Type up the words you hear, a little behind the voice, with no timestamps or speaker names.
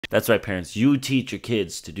That's right, parents. You teach your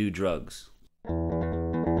kids to do drugs.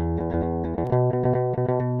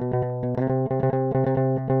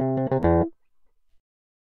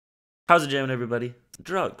 How's it jamming, everybody?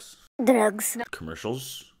 Drugs. Drugs.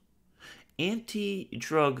 Commercials.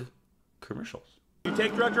 Anti-drug commercials. You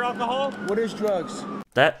take drugs or alcohol? What is drugs?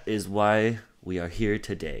 That is why we are here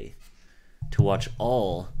today. To watch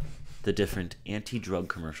all the different anti-drug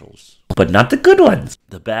commercials. But not the good ones.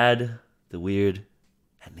 The bad, the weird,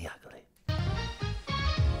 and the ugly.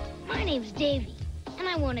 My name's Davey, and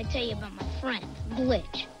I want to tell you about my friend,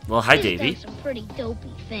 Glitch. Well, hi, He's Davey. done some pretty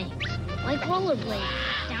dopey things, like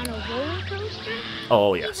rollerblading down a roller coaster.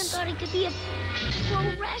 Oh, He yes. even thought he could be a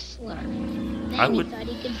pro wrestler. Then I would- he thought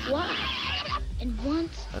he could fly. And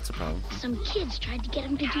once, That's a problem. some kids tried to get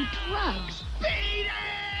him to do drugs. Beat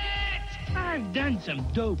it! I've done some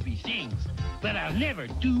dopey things, but I'll never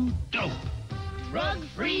do dope.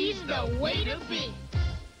 Drug-free's the way to be.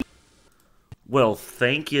 Well,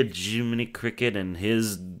 thank you, Jiminy Cricket and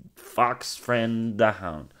his fox friend, the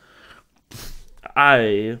Hound.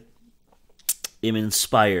 I am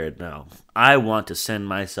inspired now. I want to send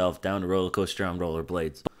myself down a roller coaster on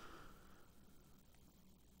rollerblades.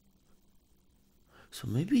 So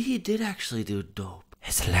maybe he did actually do dope.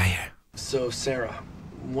 He's a liar. So, Sarah,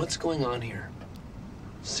 what's going on here?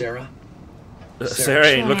 Sarah? Sarah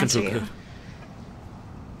She ain't won't looking too answer good.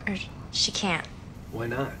 you. Or she can't. Why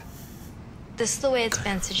not? This is the way it's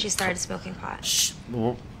been since she started smoking pot. Shh.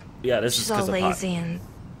 Well, yeah, this She's is all because of pot. lazy and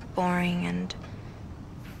boring and...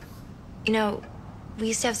 You know, we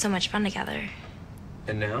used to have so much fun together.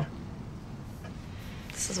 And now?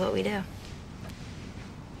 This is what we do.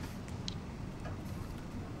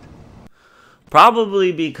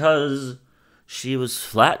 Probably because she was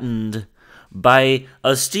flattened by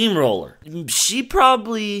a steamroller. She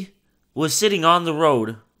probably was sitting on the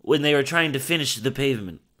road when they were trying to finish the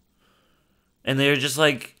pavement. And they were just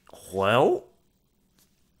like, well,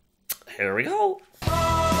 here we go.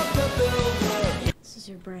 This is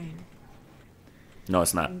your brain. No,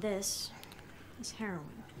 it's not. And this is heroin.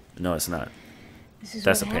 No, it's not. This is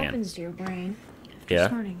That's what a pan. happens to your brain after Yeah?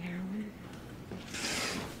 snorting heroin.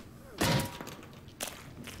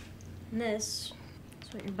 And this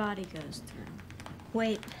is what your body goes through.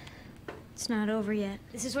 Wait, it's not over yet.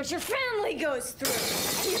 This is what your family goes through.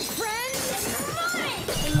 And your friends and money.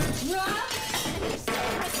 And your job and your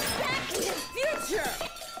self-respect and your future.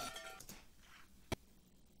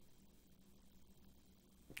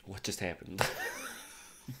 What just happened?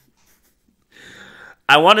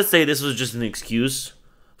 I want to say this was just an excuse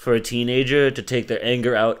for a teenager to take their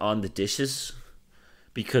anger out on the dishes.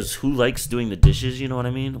 Because who likes doing the dishes, you know what I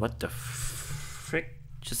mean? What the frick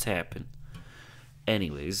just happened?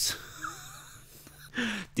 Anyways.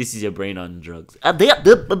 This is your brain on drugs.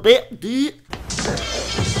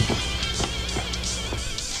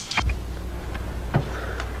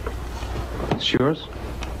 It's yours?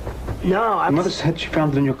 No, My mother said she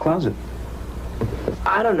found it in your closet.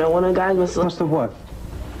 I don't know. One of the guys must Must have what?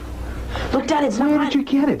 Look, Dad, it's Where not did you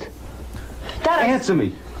get it? Dad, Answer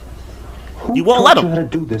me. Who You won't taught let you him. how to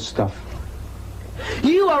do this stuff?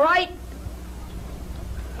 you, all right?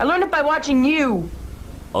 I learned it by watching you.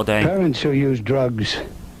 Oh, dang. Parents who use drugs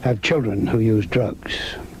have children who use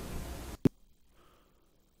drugs.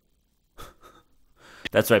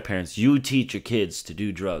 That's right, parents. You teach your kids to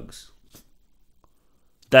do drugs.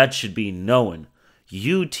 That should be known.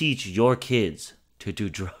 You teach your kids to do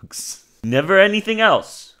drugs. Never anything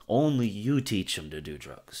else. Only you teach them to do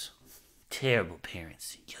drugs. Terrible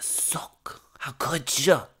parents. You suck. How could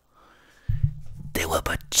you? They were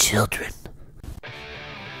but children.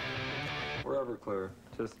 We're Everclear.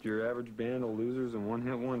 Just your average band of losers and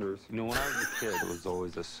one-hit wonders. You know, when I was a kid, it was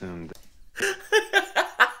always assumed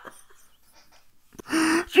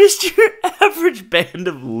Just your average band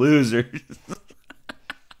of losers.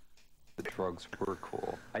 that drugs were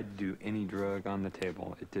cool. I'd do any drug on the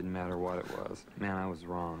table. It didn't matter what it was. Man, I was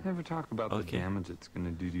wrong. Never talk about Okay. the damage it's going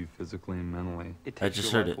to do to you physically and mentally. It I takes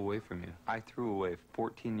just your heard life it. away from you. I threw away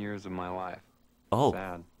 14 years of my life. Oh,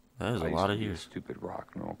 Sad. that is I a used lot to of be a years. stupid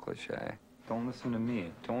rock and roll cliche. Don't listen to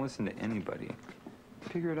me. Don't listen to anybody.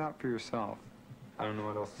 Figure it out for yourself. I don't know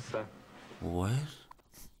what else to say. What?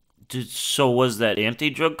 So was that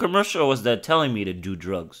anti-drug commercial or was that telling me to do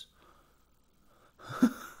drugs?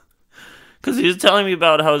 Because he was telling me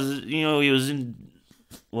about how, you know, he was in,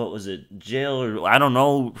 what was it, jail or I don't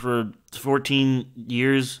know, for 14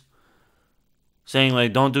 years. Saying,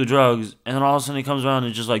 like, don't do drugs. And then all of a sudden he comes around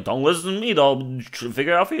and just like, don't listen to me, dog.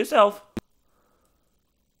 Figure it out for yourself.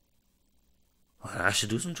 I should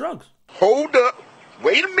do some drugs. Hold up.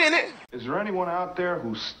 Wait a minute. Is there anyone out there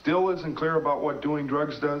who still isn't clear about what doing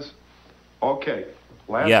drugs does? Okay,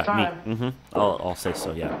 last time. Me. I'll say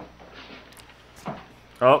so, yeah.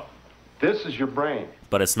 Oh. This is your brain.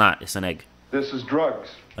 But it's not. It's an egg. This is drugs.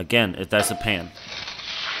 Again, that's a pan.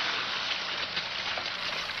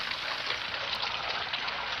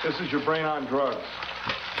 This is your brain on drugs.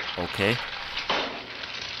 Okay.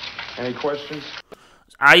 Any questions?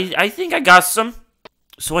 I think I got some.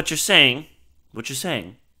 So what you're saying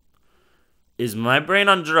is my brain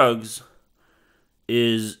on drugs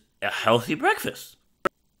is a healthy breakfast.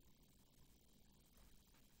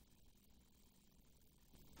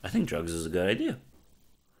 I think drugs is a good idea.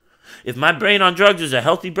 If my brain on drugs is a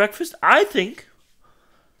healthy breakfast, I think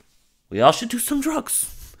we all should do some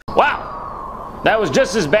drugs. Wow, that was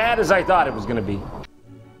just as bad as I thought it was gonna be.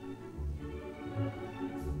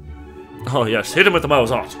 Oh yes, hit him with the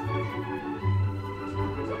mouse on.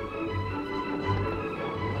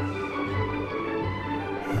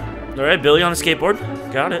 All right, Billy on a skateboard.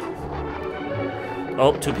 Got it.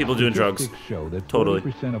 Oh, two people doing drugs. Show that totally.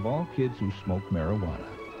 40% of all kids who smoke marijuana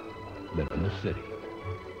live in the city.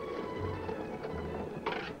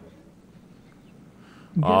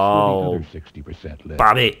 Guess Oh, where the other 60% live?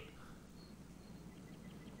 Bobby.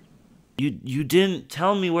 You didn't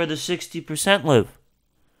tell me where the 60% live.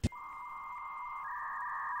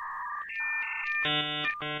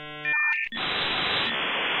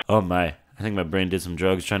 Oh my. I think my brain did some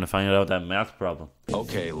drugs trying to find out that math problem.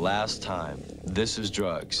 Okay, last time. This is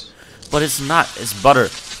drugs. But it's not. It's butter.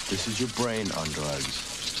 This is your brain on drugs.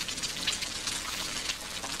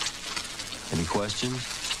 Any questions?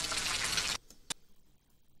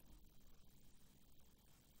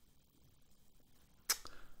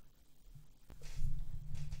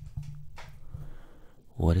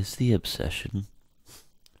 What is the obsession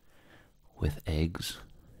with eggs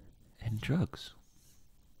and drugs?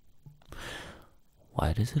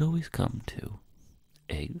 Why does it always come to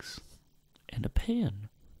eggs and a pan?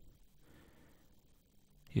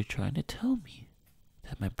 You're trying to tell me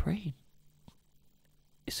that my brain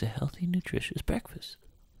is a healthy, nutritious breakfast.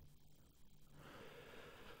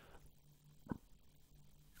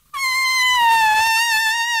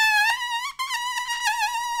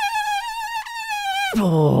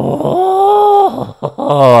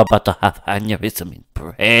 Oh, about to have aneurysm in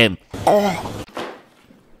brain. Oh.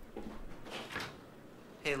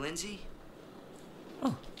 Hey, Lindsay?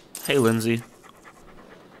 Oh, hey, Lindsay.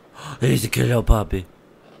 He's a killer, Bobby.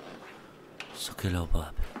 So killer,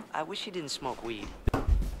 Bobby. I wish you didn't smoke weed.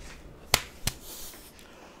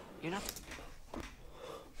 You're not...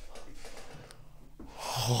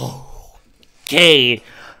 Okay.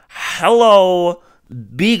 Hello,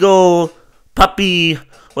 Beagle, Puppy,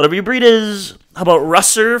 whatever your breed is. How about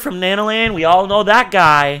Russer from Nanoland? We all know that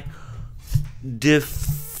guy. The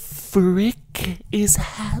frick is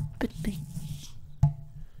happening.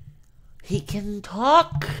 He can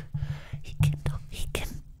talk. He can talk. He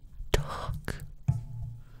can talk.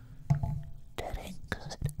 That ain't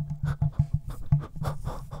good.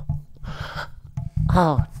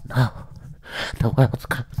 Oh no. The world's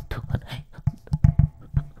coming to an end.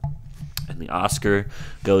 And the Oscar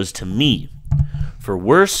goes to me for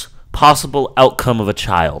worst possible outcome of a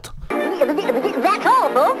child. That's all,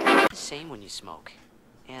 folks. The same when you smoke.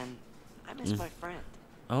 And I miss my friend.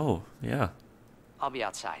 Oh, yeah. I'll be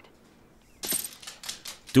outside.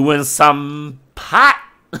 Doing some pot.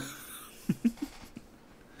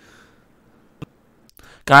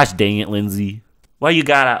 Gosh dang it, Lindsay. Why you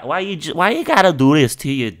gotta do this to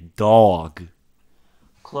your dog?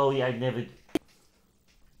 Chloe, I never...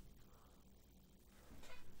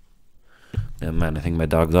 Yeah, man, I think my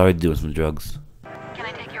dog's already doing some drugs. Can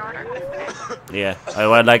I take your order? Yeah, I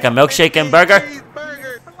would like a milkshake and burger. Can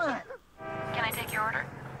I take your order?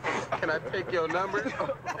 Can I pick your number?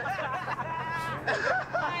 Can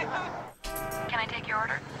I take your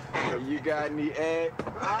order? You got any egg?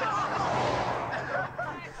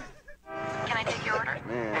 Can I take your order?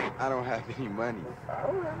 Man, I don't have any money.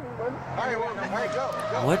 All right, go.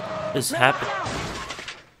 What is happening?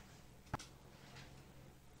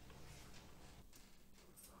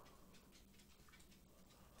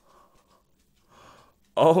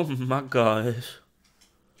 Oh my gosh.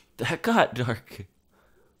 That got dark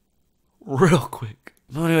real quick.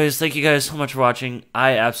 Well, anyways, thank you guys so much for watching.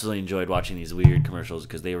 I absolutely enjoyed watching these weird commercials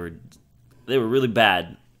because they were really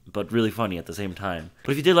bad, but really funny at the same time.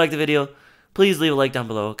 But if you did like the video, please leave a like down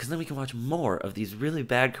below because then we can watch more of these really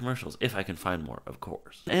bad commercials, if I can find more, of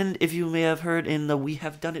course. And if you may have heard in the We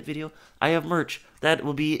Have Done It video, I have merch. That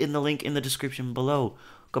will be in the link in the description below.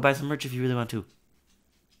 Go buy some merch if you really want to.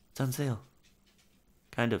 It's on sale.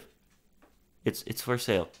 Kind of. It's for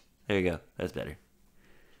sale. There you go. That's better.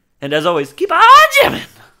 And as always, keep on jamming!